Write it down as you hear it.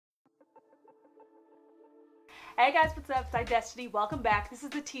Hey guys, what's up? It's Destiny. Welcome back. This is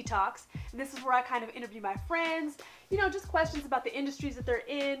the Tea Talks. And this is where I kind of interview my friends, just questions about the industries that they're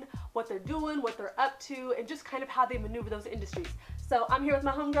in, what they're doing, what they're up to, and just kind of how they maneuver those industries. So I'm here with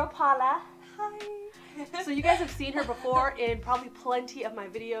my homegirl, Paula. Hi. So you guys have seen her before in probably plenty of my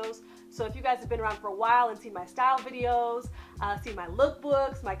videos. So if you guys have been around for a while and seen my style videos, seen my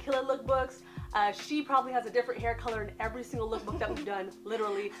lookbooks, my killer lookbooks, she probably has a different hair color in every single lookbook that we've done,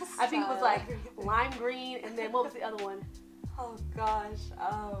 literally. I think it was like lime green, and then what was the other one? Oh gosh,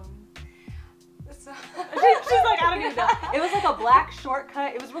 She's like, I don't even know. It was like a black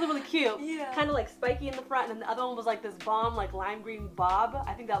shortcut. It was really, really cute. Yeah. Kind of like spiky in the front, and then the other one was like this bomb, like lime green bob.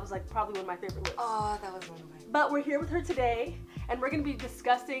 I think that was like probably one of my favorite looks. Oh, that was one of mine. But we're here with her today, and we're going to be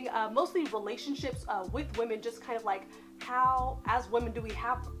discussing mostly relationships with women, just kind of like how, as women, do we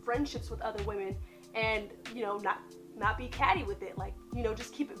have friendships with other women, and not be catty with it, like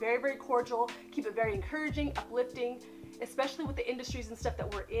just keep it very, very cordial, keep it very encouraging, uplifting, especially with the industries and stuff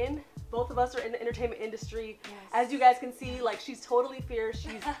that we're in. Both of us are in the entertainment industry. Yes. As you guys can see, like, she's totally fierce.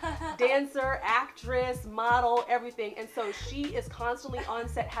 She's dancer, actress, model, everything, and so she is constantly on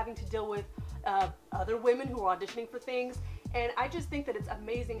set having to deal with other women who are auditioning for things. And I just think that it's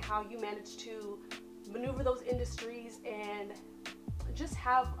amazing how you manage to maneuver those industries and just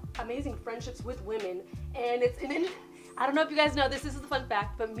have amazing friendships with women. And I don't know if you guys know this, is a fun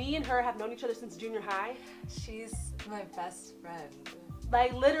fact, but me and her have known each other since junior high. She's my best friend.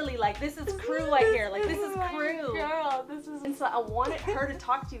 Like, literally, like, this is crew right here. Like, this is crew. Girl, this is. And so I wanted her to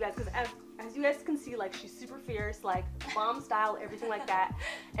talk to you guys, because as you guys can see, like, she's super fierce, like, bomb style, everything like that.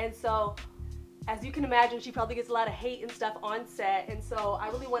 And so, as you can imagine, she probably gets a lot of hate and stuff on set. And so I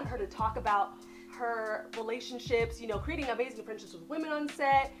really want her to talk about her relationships, creating amazing friendships with women on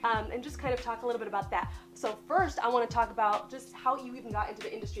set, and just kind of talk a little bit about that. So first, I want to talk about just how you even got into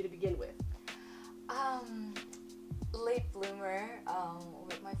the industry to begin with. Late bloomer.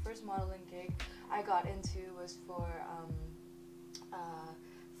 With my first modeling gig I got into was for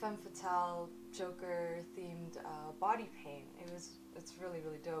Femme Fatale Joker themed body paint. It's really,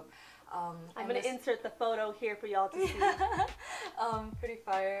 really dope. I'm gonna insert the photo here for y'all to see. Pretty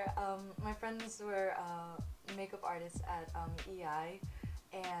fire. My friends were makeup artists at EI,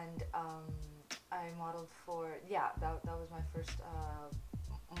 and I modeled for, that was my first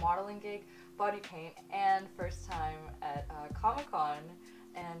modeling gig, body paint, and first time at Comic-Con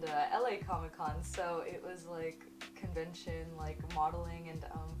and LA Comic-Con. So it was like convention, like modeling, and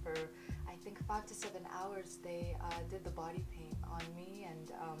for I think 5 to 7 hours they did the body paint on me,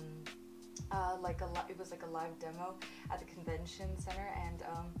 and it was like a live demo at the convention center, and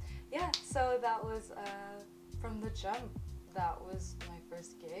so that was from the jump. That was my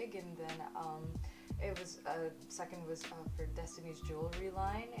first gig, and then it was second was for Destiny's jewelry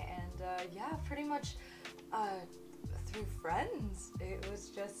line, and pretty much through friends. It was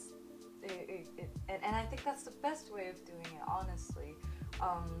just and I think that's the best way of doing it, honestly.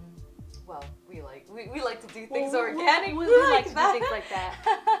 Well, we like to do things organic. We like to do things like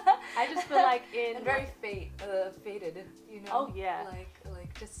that. I just feel like and very fated, Oh yeah.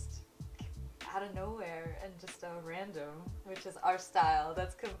 Like just out of nowhere and just random, which is our style.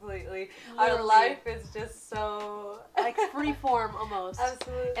 That's completely Literally. Our life is just so like free form almost.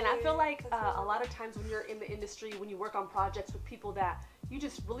 Absolutely. And I feel like a lot of times when you're in the industry, when you work on projects with people that you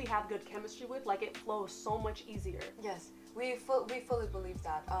just really have good chemistry with, like, it flows so much easier. Yes, we fully believe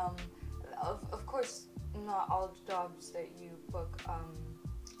that. Of course, not all jobs that you book,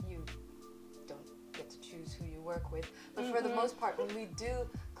 you don't get to choose who you work with. But for the most part, when we do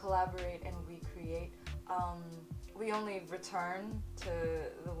collaborate and we create, we only return to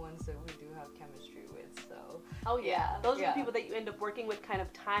the ones that we do have chemistry with. So those are the people that you end up working with kind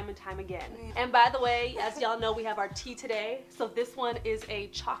of time and time again. And by the way, as y'all know, we have our tea today. So this one is a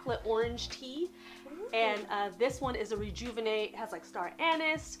chocolate orange tea, and this one is a rejuvenate. It has like star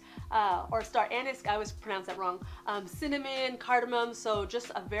anise, or star anise, I always pronounce that wrong, cinnamon, cardamom, so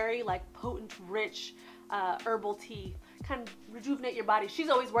just a very like potent, rich herbal tea. Kind of rejuvenate your body. She's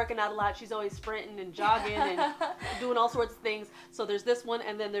always working out a lot. She's always sprinting and jogging and doing all sorts of things. So there's this one,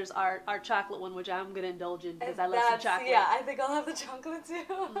 and then there's our chocolate one, which I'm gonna indulge in because I love some chocolate. Yeah, I think I'll have the chocolate too.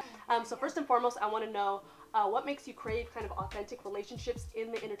 So first and foremost, I want to know what makes you crave kind of authentic relationships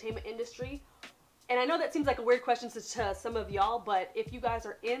in the entertainment industry. And I know that seems like a weird question to some of y'all, but if you guys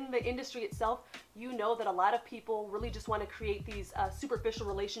are in the industry itself, you know that a lot of people really just want to create these superficial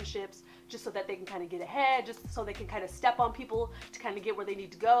relationships just so that they can kind of get ahead, just so they can kind of step on people to kind of get where they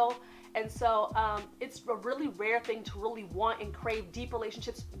need to go. And so it's a really rare thing to really want and crave deep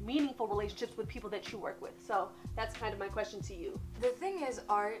relationships, meaningful relationships with people that you work with. So that's kind of my question to you. The thing is,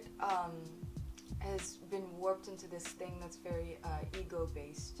 art, has been warped into this thing that's very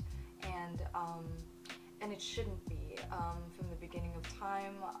ego-based, and it shouldn't be. From the beginning of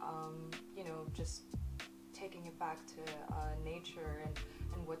time, you know, just taking it back to nature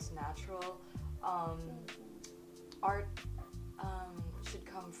and what's natural. Art should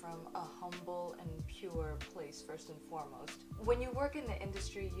come from a humble and pure place first and foremost. When you work in the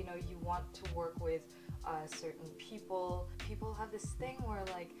industry, you know, you want to work with certain people. People have this thing where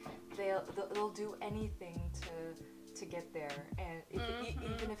like they'll do anything to get there, and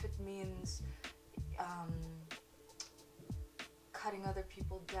even if it means cutting other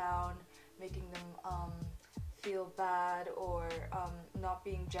people down, making them feel bad, or not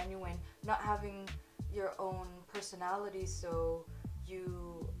being genuine, not having your own personality, so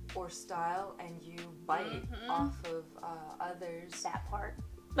you, or style, and you bite off of others. That part.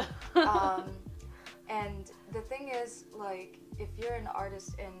 And the thing is, like, if you're an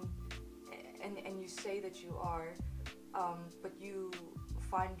artist and you say that you are, but you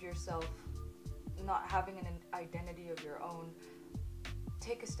find yourself not having an identity of your own,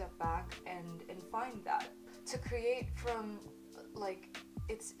 take a step back and find that. To create from, like,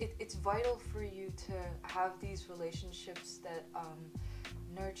 it's vital for you to have these relationships that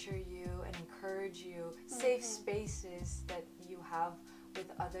nurture you and encourage you, safe spaces that you have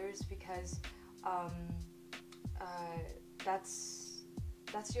with others, because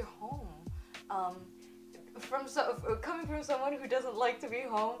that's your home. Coming from someone who doesn't like to be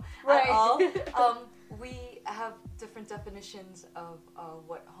home at all, we have different definitions of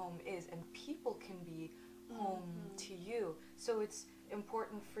what home is, and people can be home to you. So it's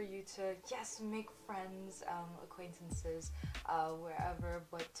important for you to, yes, make friends, acquaintances, wherever,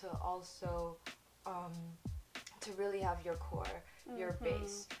 but to also to really have your core, your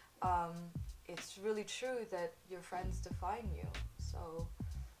base. It's really true that your friends define you. So.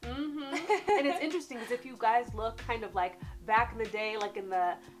 And it's interesting because if you guys look kind of like back in the day, like in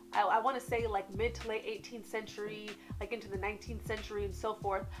the, I want to say like mid to late 18th century, like into the 19th century and so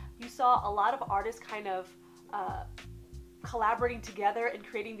forth, you saw a lot of artists kind of collaborating together and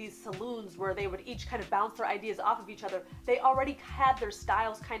creating these saloons where they would each kind of bounce their ideas off of each other. They already had their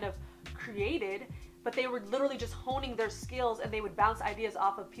styles kind of created, but they were literally just honing their skills, and they would bounce ideas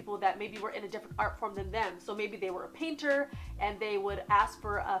off of people that maybe were in a different art form than them. So maybe they were a painter and they would ask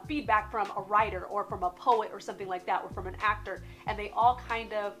for feedback from a writer or from a poet or something like that, or from an actor, and they all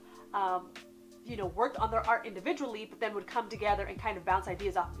kind of you know, worked on their art individually, but then would come together and kind of bounce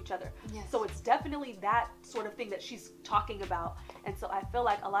ideas off of each other. Yes. So it's definitely that sort of thing that she's talking about. And so I feel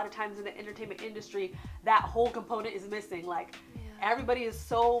like a lot of times in the entertainment industry, that whole component is missing. Like, everybody is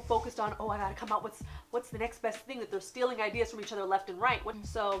so focused on, oh, I gotta come out, what's the next best thing, that they're stealing ideas from each other left and right.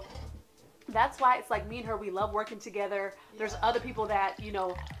 So that's why it's like me and her, we love working together. There's other people that, you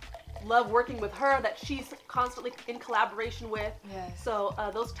know, love working with her that she's constantly in collaboration with. So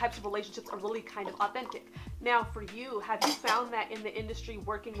those types of relationships are really kind of authentic. Now for you, have you found that in the industry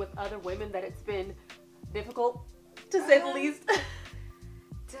working with other women that it's been difficult, to say the least?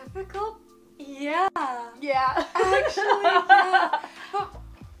 Difficult? Yeah. Actually, yeah. But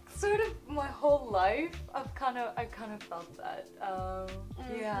sort of my whole life, I've kind of felt that.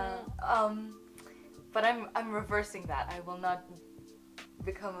 Yeah. But I'm reversing that. I will not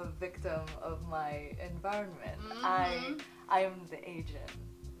become a victim of my environment. I am the agent,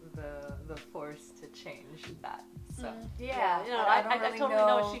 the force to change that. So yeah, you know, I totally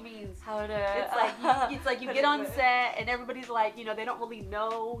know what she means. How to it's like you get on set and everybody's like, you know, they don't really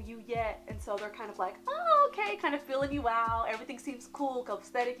know you yet, and so they're kind of like, oh, okay, kind of feeling you out. Everything seems cool,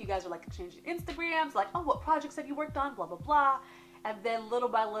 copacetic. You guys are like exchanging Instagrams, like, oh, what projects have you worked on, blah blah blah, and then little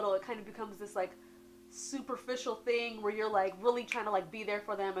by little it kind of becomes this like superficial thing where you're like really trying to like be there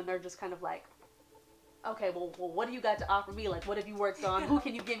for them, and they're just kind of like, okay, well, what do you got to offer me? Like, what have you worked on? Who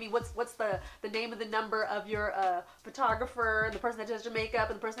can you give me? What's the name of the number of your photographer, and the person that does your makeup,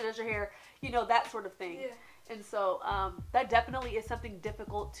 and the person that does your hair? You know, that sort of thing. And so that definitely is something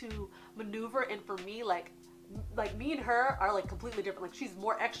difficult to maneuver. And for me, like me and her are like completely different. Like, she's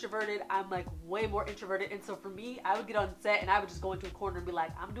more extroverted, I'm like way more introverted. And so for me, I would get on set and I would just go into a corner and be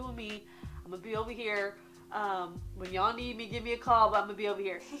like, I'm doing me. I'm gonna be over here. When y'all need me, give me a call, but I'm gonna be over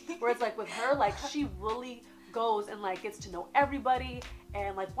here. Whereas like with her, like she really goes and like gets to know everybody,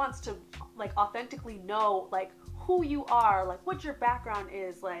 and like wants to like authentically know like who you are, like what your background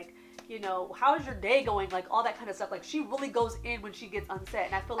is, like, you know, how's your day going, like all that kind of stuff. Like she really goes in when she gets on set,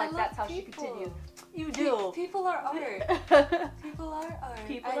 and I feel like that's how she continues. You do. People are art. People are art.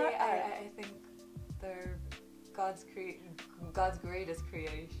 People are art. I think they're God's greatest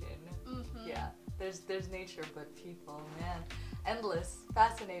creation. Yeah. There's nature, but people, man. endless,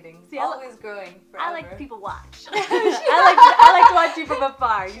 fascinating, See, always growing forever. I like to people watch. I like to watch you from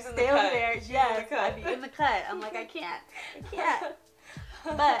afar. You stay over there. Yes, I be in the cut. I'm like, I can't.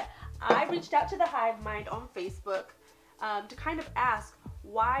 But I reached out to the Hive Mind on Facebook to kind of ask,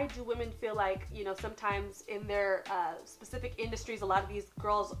 why do women feel like, you know, sometimes in their specific industries, a lot of these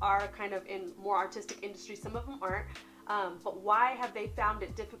girls are kind of in more artistic industries, some of them aren't, but why have they found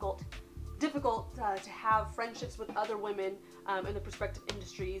it difficult to have friendships with other women in the prospective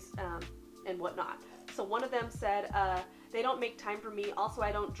industries and whatnot. So one of them said, they don't make time for me. Also,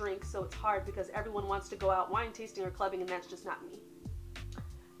 I don't drink, so it's hard because everyone wants to go out wine tasting or clubbing, and that's just not me.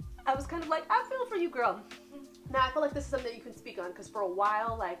 I was kind of like, I feel for you, girl. Now, I feel like this is something that you can speak on, because for a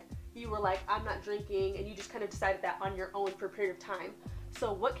while, like, you were like, I'm not drinking, and you just kind of decided that on your own for a period of time.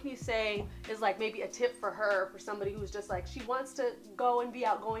 So what can you say is like maybe a tip for her, for somebody who's just like, she wants to go and be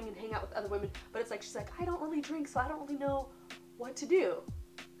outgoing and hang out with other women, but it's like, she's like, I don't really drink, so I don't really know what to do.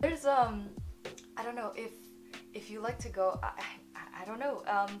 There's, I don't know, if you like to go, I don't know,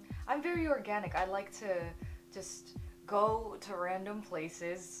 I'm very organic. I like to just go to random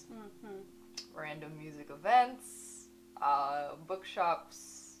places, random music events,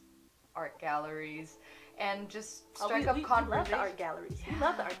 bookshops, art galleries, and just strike up conversation. We love the art galleries. Yeah. We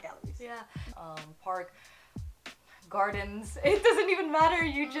love the art galleries. Yeah. Park, gardens. It doesn't even matter.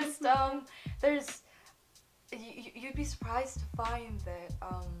 You just there's. You'd be surprised to find that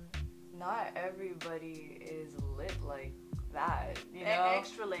not everybody is lit like that. You know,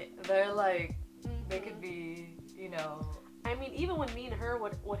 extra lit. They're like they could be. You know. I mean, even when me and her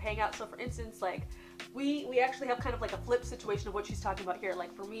would hang out, so for instance, like, we actually have kind of like a flip situation of what she's talking about here.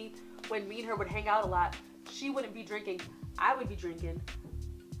 Like, for me, when me and her would hang out a lot, she wouldn't be drinking, I would be drinking,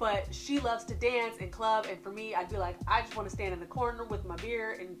 but she loves to dance and club, and for me, I'd be like, I just want to stand in the corner with my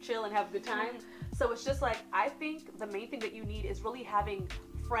beer and chill and have a good time. So it's just like, I think the main thing that you need is really having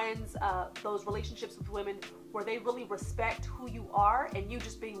friends, those relationships with women where they really respect who you are, and you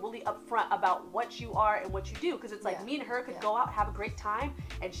just being really upfront about what you are and what you do, because it's like me and her could go out, have a great time,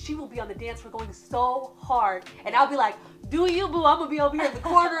 and she will be on the dance floor going so hard, and I'll be like, do you, boo? I'm gonna be over here in the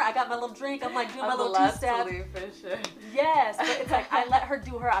corner, I got my little drink, I'm like doing my little two-step. Yes, but it's like, I let her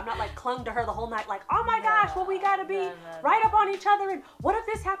do her. I'm not like clung to her the whole night like, oh my gosh, well, we gotta be right up on each other, and what if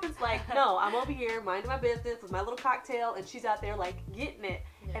this happens? Like, no, I'm over here minding my business with my little cocktail, and she's out there like getting it.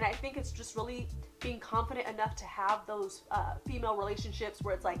 And I think it's just really being confident enough to have those female relationships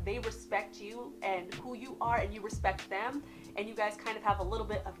where it's like they respect you and who you are, and you respect them, and you guys kind of have a little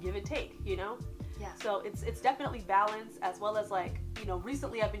bit of give and take, you know? Yeah. So it's definitely balance, as well as like, you know,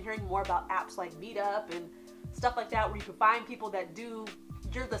 recently I've been hearing more about apps like Meetup and stuff like that, where you can find people that do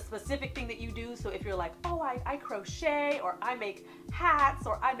the specific thing that you do. So if you're like, oh, I crochet, or I make hats,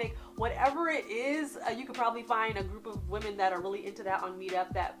 or I make whatever it is, you could probably find a group of women that are really into that on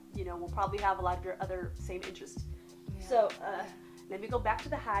Meetup that, you know, will probably have a lot of your other same interests. Yeah. So let me go back to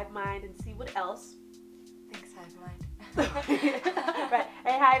the Hive Mind and see what else. Thanks, Hive Mind. Right.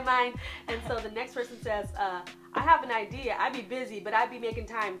 Hey, Hive Mind. And so the next person says, I have an idea. I'd be busy, but I'd be making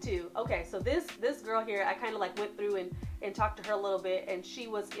time too. Okay, so this girl here, I kind of like went through and talked to her a little bit, and she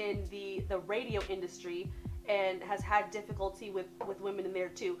was in the radio industry and has had difficulty with women in there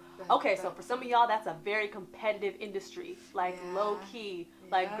too. Okay, so for some of y'all, that's a very competitive industry, like low key,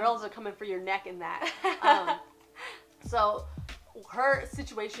 like girls are coming for your neck in that. So her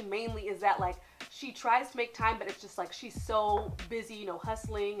situation mainly is that like she tries to make time, but it's just like she's so busy, you know,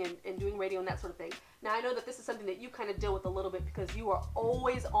 hustling and doing radio and that sort of thing. Now I know that this is something that you kind of deal with a little bit, because you are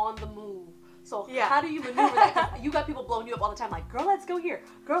always on the move. So how do you maneuver that? 'Cause you got people blowing you up all the time, like, girl, let's go here,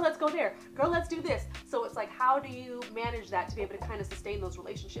 girl, let's go there, girl, let's do this. So it's like, how do you manage that to be able to kind of sustain those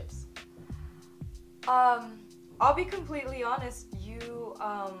relationships? I'll be completely honest. You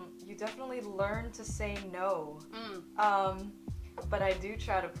definitely learn to say no. But I do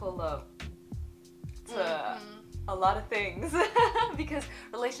try to pull up to a lot of things because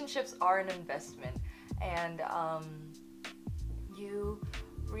relationships are an investment, and you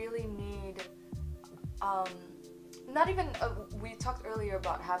really need not even we talked earlier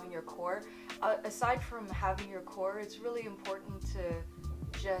about having your core. Aside from having your core, it's really important to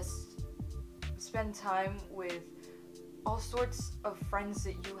just spend time with all sorts of friends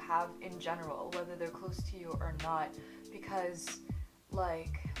that you have in general, whether they're close to you or not, because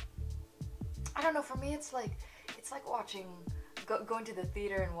like, I don't know, for me it's like watching, going to the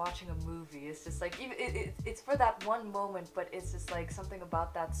theater and watching a movie. It's just like, it's for that one moment, but it's just like something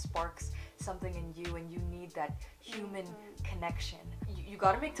about that sparks something in you, and you need that human connection. You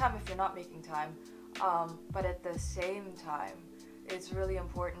gotta make time if you're not making time, but at the same time, it's really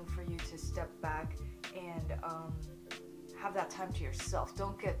important for you to step back and have that time to yourself.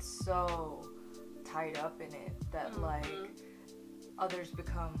 Don't get so tied up in it that like others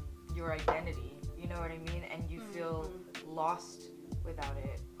become your identity. You know what I mean? And you feel lost without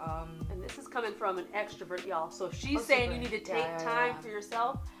it. And this is coming from an extrovert, y'all. So if she's saying you need to take time for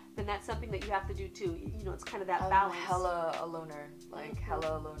yourself, then that's something that you have to do too. You know, it's kind of that balance. Hella a loner, like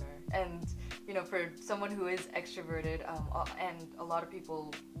hella a loner. And you know, for someone who is extroverted, and a lot of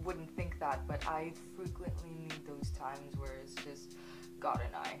people wouldn't think that, but I frequently need those times where it's just God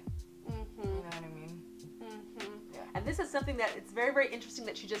and I. You know what I mean? Yeah. And this is something that it's very, very interesting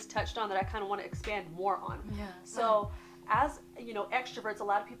that she just touched on that I kind of want to expand more on. Yeah. So as, you know, extroverts, a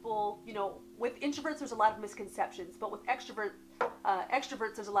lot of people, you know, with introverts, there's a lot of misconceptions, but with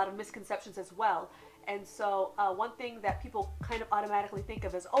extroverts, there's a lot of misconceptions as well. And so one thing that people kind of automatically think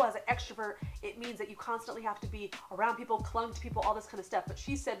of is, oh, as an extrovert, it means that you constantly have to be around people, clung to people, all this kind of stuff. But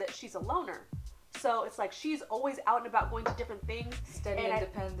she said that she's a loner. So it's like she's always out and about going to different things. Steady,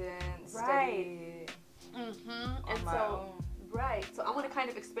 independent, right. Steady. And so, right. So I want to kind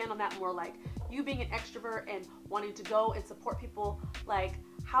of expand on that more, like you being an extrovert and wanting to go and support people. Like,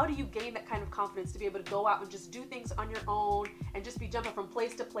 how do you gain that kind of confidence to be able to go out and just do things on your own and just be jumping from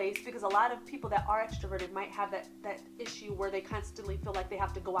place to place? Because a lot of people that are extroverted might have that issue where they constantly feel like they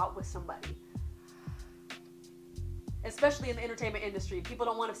have to go out with somebody. Especially in the entertainment industry, people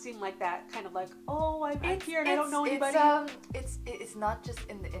don't want to seem like that, kind of like, oh, I'm here and I don't know anybody. It's not just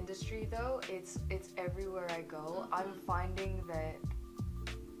in the industry though. It's everywhere I go. I'm finding that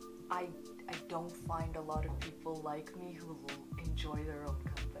I don't find a lot of people like me who enjoy their own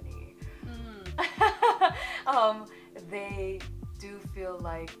company. They do feel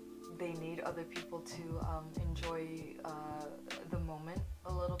like they need other people to enjoy the moment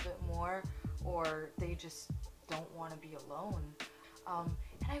a little bit more, or they just don't want to be alone. And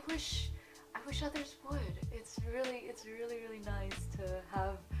I wish others would. It's really nice to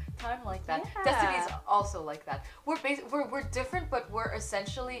have time like that. Yeah. Destiny's also like that. We're different, but we're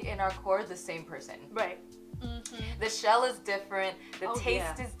essentially in our core the same person. Right. The shell is different, the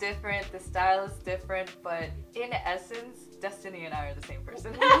taste is different, the style is different, but in essence, Destiny and I are the same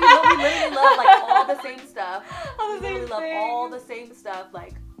person. We literally love like all the same stuff. We literally love all the same stuff.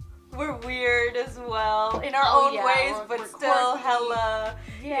 Like, we're weird as well in our own ways, but we're still quirky. hella.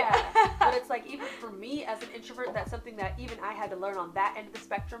 But it's like, even for me as an introvert, that's something that even I had to learn on that end of the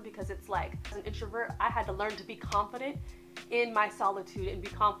spectrum, because it's like, as an introvert, I had to learn to be confident in my solitude and be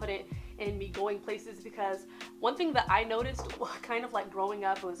confident in me going places. Because one thing that I noticed kind of like growing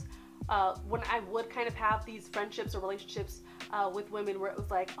up was when I would kind of have these friendships or relationships with women where it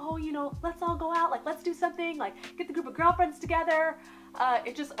was like, oh, you know, let's all go out, like let's do something, like get the group of girlfriends together.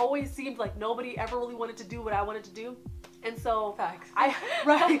 It just always seemed like nobody ever really wanted to do what I wanted to do. And so and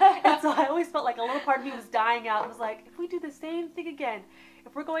so I always felt like a little part of me was dying out. It was like, if we do the same thing again,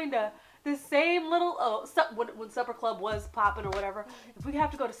 if we're going to the same little when supper club was popping or whatever, if we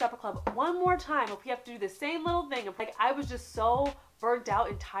have to go to supper club one more time, if we have to do the same little thing, like I was just so burnt out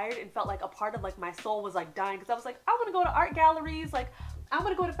and tired and felt like a part of like my soul was like dying, because I was like, I want to go to art galleries, like I want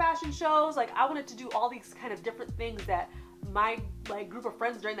to go to fashion shows, like I wanted to do all these kind of different things that my like group of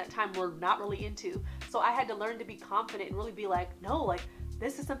friends during that time were not really into. So I had to learn to be confident and really be like, no, like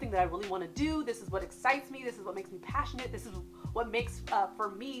this is something that I really want to do. This is what excites me. This is what makes me passionate. This is what makes for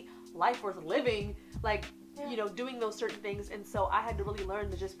me life worth living. Like, you know, doing those certain things. And so I had to really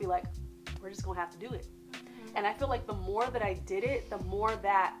learn to just be like, we're just gonna have to do it. And I feel like the more that I did it, the more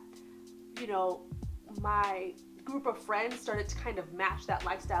that, you know, my group of friends started to kind of match that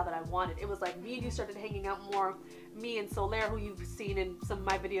lifestyle that I wanted. It was like me and you started hanging out more. Me and Solaire, who you've seen in some of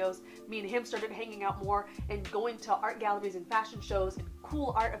my videos, me and him started hanging out more and going to art galleries and fashion shows and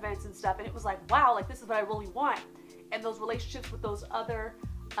cool art events and stuff. And it was like, wow, like this is what I really want. And those relationships with those other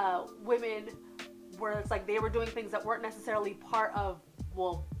women, where it's like they were doing things that weren't necessarily part of,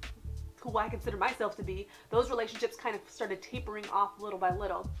 well, who I consider myself to be, those relationships kind of started tapering off little by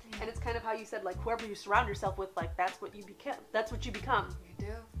little. And it's kind of how you said, like, whoever you surround yourself with, like, that's what you become. That's what you become. You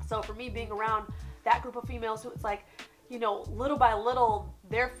do. So for me, being around that group of females, who it's like, you know, little by little,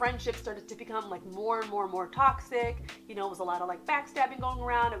 their friendships started to become like more and more toxic. You know, it was a lot of like backstabbing going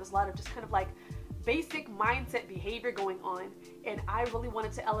around. It was a lot of just kind of like basic mindset behavior going on. And I really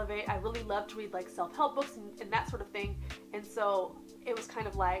wanted to elevate. I really loved to read like self-help books and that sort of thing. And so it was kind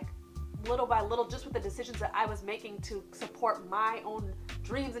of like, little by little, just with the decisions that I was making to support my own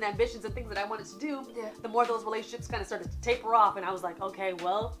dreams and ambitions and things that I wanted to do, the more those relationships kind of started to taper off. And I was like, okay,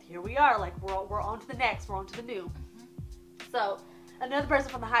 well, here we are. Like, we're on to the next. We're on to the new. So another person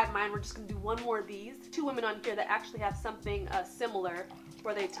from the hive mind, we're just going to do one more of these. Two women on here that actually have something similar.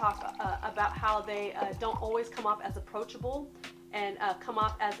 where they talk about how they don't always come off as approachable and come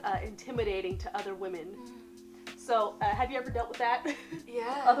off as intimidating to other women. So have you ever dealt with that?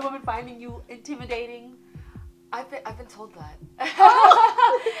 Yeah. Other women finding you intimidating? I've been told that.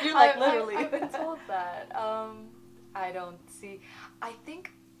 You're like literally. I've been told that. I don't see. I think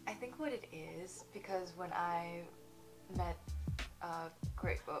what it is, because when I met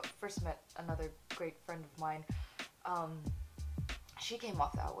first met another great friend of mine, she came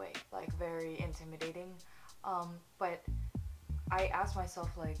off that way, like very intimidating. But I asked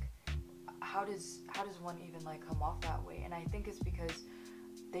myself, like, how does one even like come off that way? And I think it's because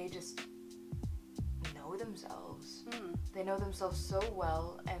they just know themselves. They know themselves so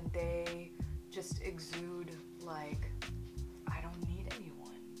well, and they just exude like, I don't need anyone.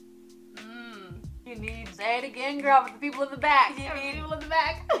 You need, say it again, girl, with the people in the back. You need people in the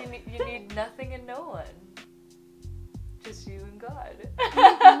back. You need nothing and no one. Just you and God.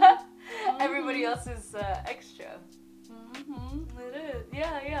 Everybody else is extra. It is.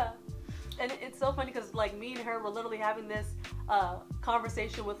 Yeah. And it's so funny because like me and her were literally having this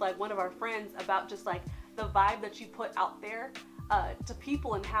conversation with like one of our friends about just like the vibe that you put out there to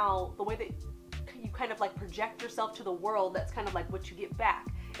people, and how the way that you kind of like project yourself to the world, that's kind of like what you get back,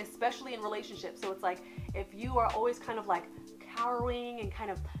 especially in relationships. So it's like if you are always kind of like cowering and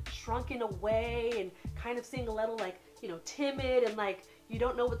kind of shrunken away and kind of seeing a little like, you know, timid and like you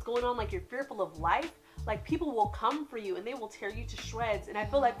don't know what's going on, like you're fearful of life, like people will come for you and they will tear you to shreds. And I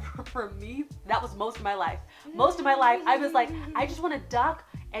feel like for me, that was most of my life. Most of my life, I was like, I just want to duck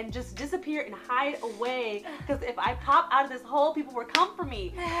and just disappear and hide away, because if I pop out of this hole, people will come for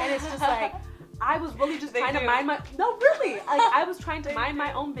me. And it's just like, I was really just trying to mind no, really, like I was trying to mind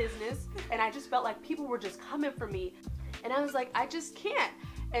my own business, and I just felt like people were just coming for me. And I was like, I just can't.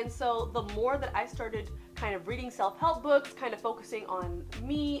 And so the more that I started kind of reading self-help books, kind of focusing on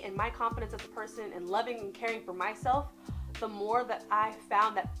me and my confidence as a person and loving and caring for myself, the more that I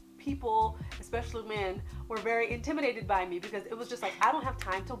found that people, especially men, were very intimidated by me, because it was just like, I don't have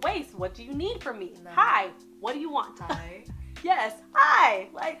time to waste. What do you need from me? No. Hi, what do you want? Hi. Yes, hi.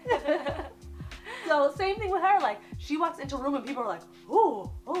 Like, so same thing with her. Like, she walks into a room and people are like, ooh,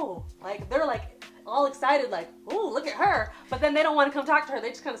 like they're like all excited, like, ooh, look at her. But then they don't want to come talk to her. They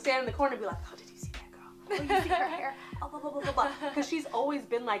just kind of stand in the corner and be like, oh, did you see that girl? Oh, you see her hair? Oh, blah, blah, blah, blah, blah. Because she's always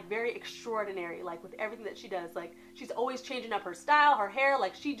been like very extraordinary, like with everything that she does. Like, she's always changing up her style, her hair.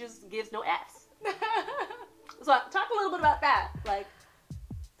 Like, she just gives no F's. So talk a little bit about that. Like,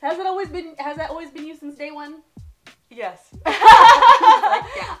 has that always been you since day one? Yes. Like,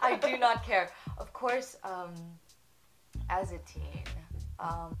 yeah. I do not care. Of course, as a teen,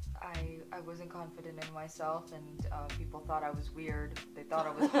 I wasn't confident in myself, and people thought I was weird. They thought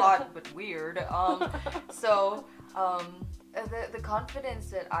I was hot but weird. So the confidence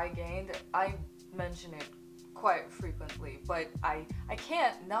that I gained, I mention it quite frequently, but I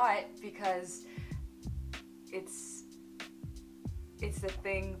can't not, because it's the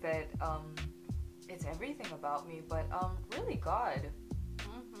thing that it's everything about me. But really God.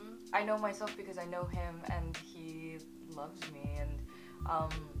 I know myself because I know him, and he loves me, and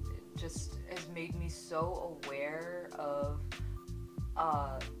just has made me so aware of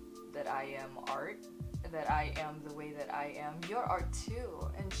that I am art, that I am the way that I am. You're art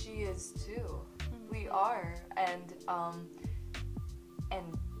too, and she is too. We are, and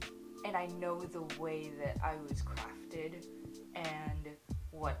I know the way that I was crafted and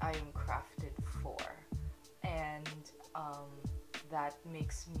what I am crafted for, and that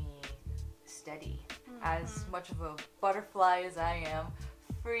makes me steady. As much of a butterfly as I am,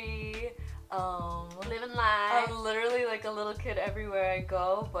 free, living life. I'm literally like a little kid everywhere I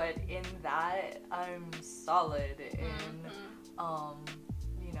go, but in that I'm solid in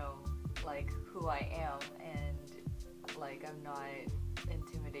you know, like who I am, and like I'm not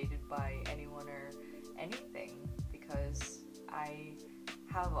intimidated by anyone or anything, because I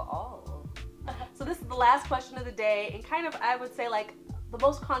have all. So this is the last question of the day, and kind of, I would say, like the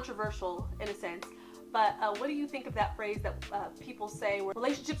most controversial in a sense. But what do you think of that phrase that people say, where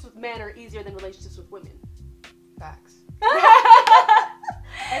relationships with men are easier than relationships with women? Facts.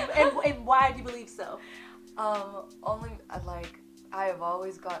 and why do you believe so? Only like I have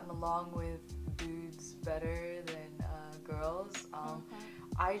always gotten along with dudes better than girls.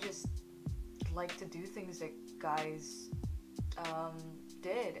 I just like to do things that guys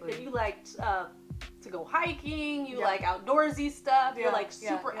did. That you liked to go hiking, you like outdoorsy stuff, you're like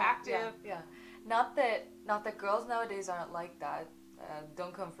super active. Yeah. Not that girls nowadays aren't like that.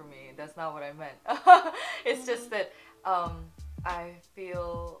 Don't come for me. That's not what I meant. It's just that I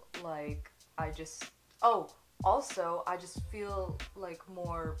feel like I just also I just feel like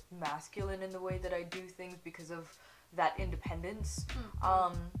more masculine in the way that I do things because of that independence.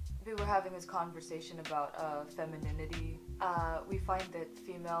 We were having this conversation about femininity. We find that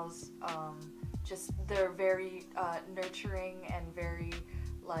females they're very nurturing and very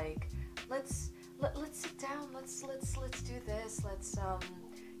like let's sit down, let's do this, let's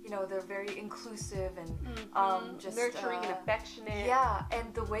you know, they're very inclusive and just nurturing and affectionate. Yeah,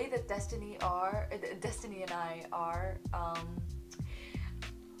 and the way that Destiny and I are,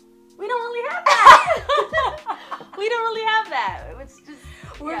 we don't really have that. We don't really have that. It's just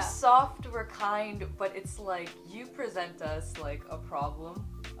we're soft, we're kind, but it's like you present us like a problem.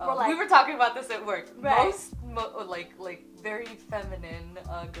 We were talking about this at work. Right. Like very feminine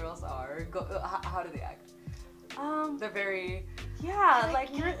girls are. How do they act? They're very. Yeah, Can I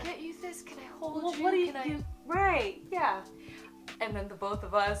get you this? Can I hold you? What do you? Right. Yeah. And then the both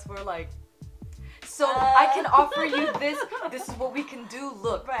of us were like, so I can offer you this. This is what we can do.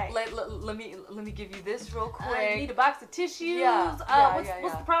 Look, right. Let me give you this real quick. You need a box of tissues. Yeah.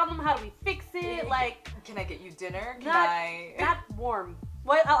 What's the problem? How do we fix it? Like, can I get you dinner? Not warm.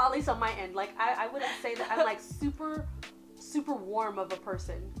 Well, at least on my end. Like, I wouldn't say that I'm like super warm of a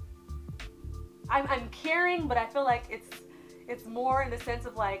person. I'm caring, but I feel like it's more in the sense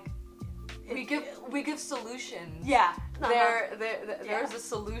of like we give solutions. Yeah. There's a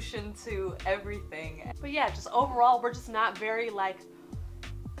solution to everything. But yeah, just overall, we're just not very like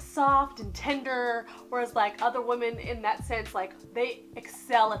soft and tender, whereas like other women in that sense, like they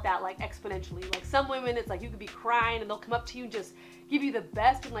excel at that like exponentially. Like some women, it's like you could be crying and they'll come up to you and just give you the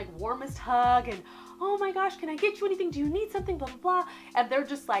best and like warmest hug and oh my gosh, can I get you anything? Do you need something? Blah, blah, blah. And they're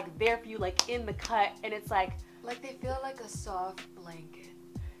just like there for you, like in the cut. And it's like they feel like a soft blanket.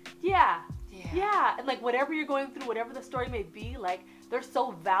 Yeah. And like whatever you're going through, whatever the story may be, like they're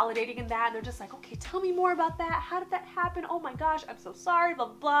so validating in that. And they're just like, okay, tell me more about that. How did that happen? Oh my gosh, I'm so sorry, blah,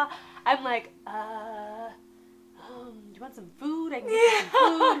 blah, blah. I'm like, do you want some food? I can get you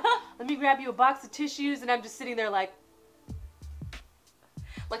some food. Let me grab you a box of tissues. And I'm just sitting there like,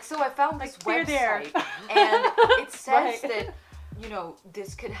 so I found this website and it says that, you know,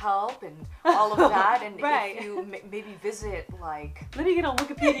 this could help and all of that. And if you maybe visit like... Let me get on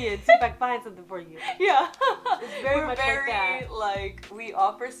Wikipedia and see if I can find something for you. Yeah. It's very much like that. Like, we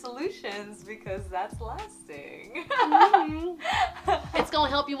offer solutions because that's lasting. It's going to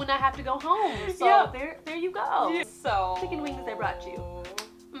help you when I have to go home. So there you go. Yeah. So... Chicken wings I brought you.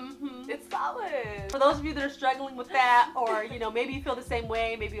 It's solid. For those of you that are struggling with that, or you know, maybe you feel the same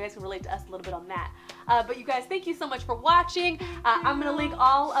way, maybe you guys can relate to us a little bit on that. But you guys, thank you so much for watching. I'm gonna link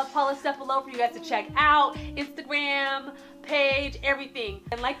all of Paula's stuff below for you guys to check out. Instagram, page, everything.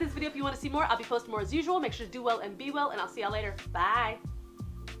 And like this video if you want to see more. I'll be posting more as usual. Make sure to do well and be well, and I'll see y'all later. Bye.